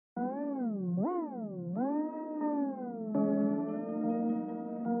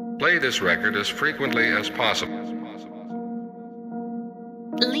Play this record as frequently as possible.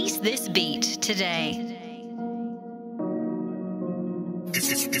 Lease this beat today.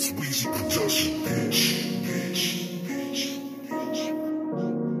 It's Weezy production, bitch.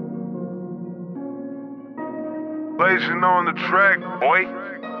 Blazing on the track, boy.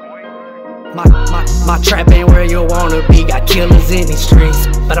 My trap ain't where you wanna be. Got killers in these streets,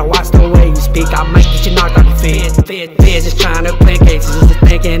 but I watch the way you speak. I might get you knocked off your feet. Feds just trying to play cases, just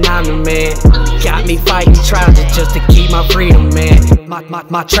thinking I'm the man. Got me fighting trials just to keep my freedom, man.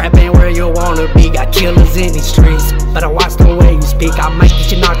 My trap ain't where you wanna be. Got killers in these streets, but I watch the way you speak. I might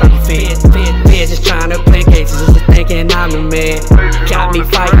get you knocked off your feet. Feds just trying to play cases, just thinking I'm the man. Got me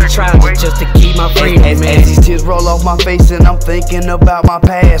fighting trials just to keep my freedom, man. As these tears roll off my face and I'm thinking about my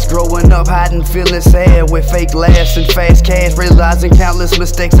past, growing up hiding, feeling sad with fake laughs and fast cash, realizing countless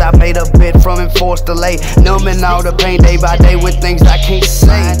mistakes I made a bit from enforced delay, numbing all the pain day by day with things I can't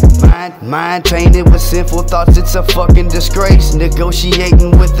say. Mind tainted with sinful thoughts, it's a fucking disgrace.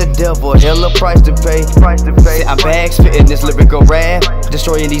 Negotiating with the devil, hell a price to pay. I'm back spitting this lyrical rap,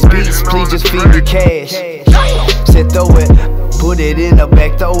 destroying these beats, please just feed me cash. Said throw it, put it in the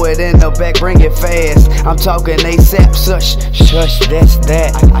back, throw it in the back, bring it fast. I'm talking ASAP, shush, that's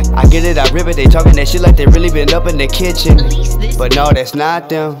that. I get it, I rip it, they talking that shit like they really been up in the kitchen, but no, that's not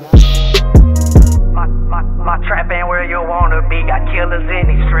them. My trap ain't where you wanna be. Got killers in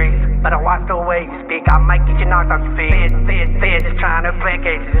these streets, but I watch the way you speak. I might get you knocked off your feet. Feds just trying to play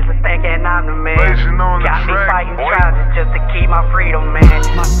cases, just thinking I'm the man. Got me fighting trials just to keep my freedom, man.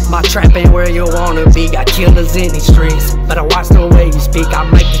 My trap ain't where you wanna be. Got killers in these streets, but I watch the way you speak. I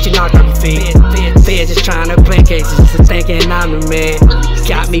might get you knocked off your feet. Feds just trying to play cases, just thinking I'm the man.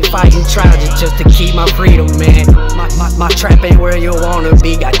 Got me fighting trials just to keep my freedom, man. My trap ain't where you wanna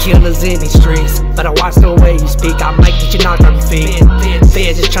be. Got killers in these streets, but I watch the way you speak. I might get you knocked off your feet.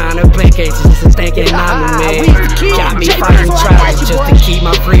 Feds just trying to play cases, just thinking I'm the man. Got me fighting trials just to keep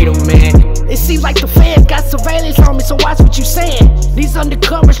my freedom, man. It seems like the feds got surveillance on me, so watch what you saying. These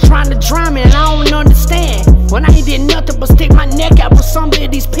undercovers trying to drown me and I don't understand. When I ain't did nothing but stick my neck out for some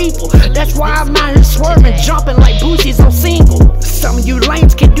of these people. That's why I'm out here swerving, jumping like Boosie's on single. Some of you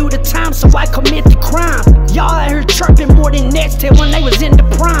lames can do the time, so I commit the crime. Y'all out here chirping more than Nextel when they was in the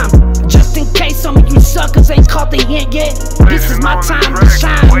prime. Just in case some of you suckers ain't caught the hint yet, this is my time to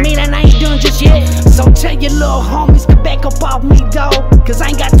shine, mean and I ain't done just yet. So tell your little homies to back up off me, dawg, cause I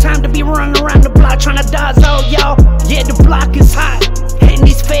ain't got time to be running around the block trying to dodge all y'all. Yeah, the block is hot, and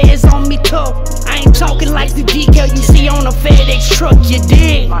these feds on me tough. I ain't talking like the decal you see on a FedEx truck, you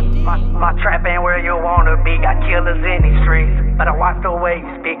dig? My trap ain't where you wanna be. Got killers in these streets, but I watch the way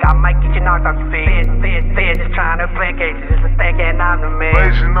you speak. I might get you knocked off your feet. Feds just trying to play cases, just thinking I'm the man.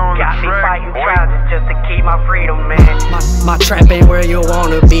 Got me fighting trials just to keep my freedom, man. My trap ain't where you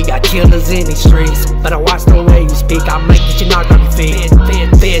wanna be. Got killers in these streets, but I watch the way you speak. I might get you knocked off your feet.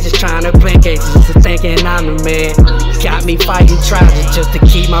 Feds just trying to play cases, just thinking I'm the man. Got me fighting trials just to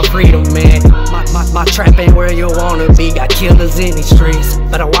keep my freedom, man. My trap ain't where you wanna be. Got killers in these streets,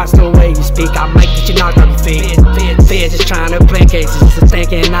 but I watch the way you speak. I might get you knocked off your feet. Feds just trying to play cases, just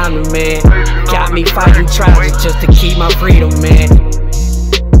thinking I'm the man. Got me fighting trials just to keep my freedom, man.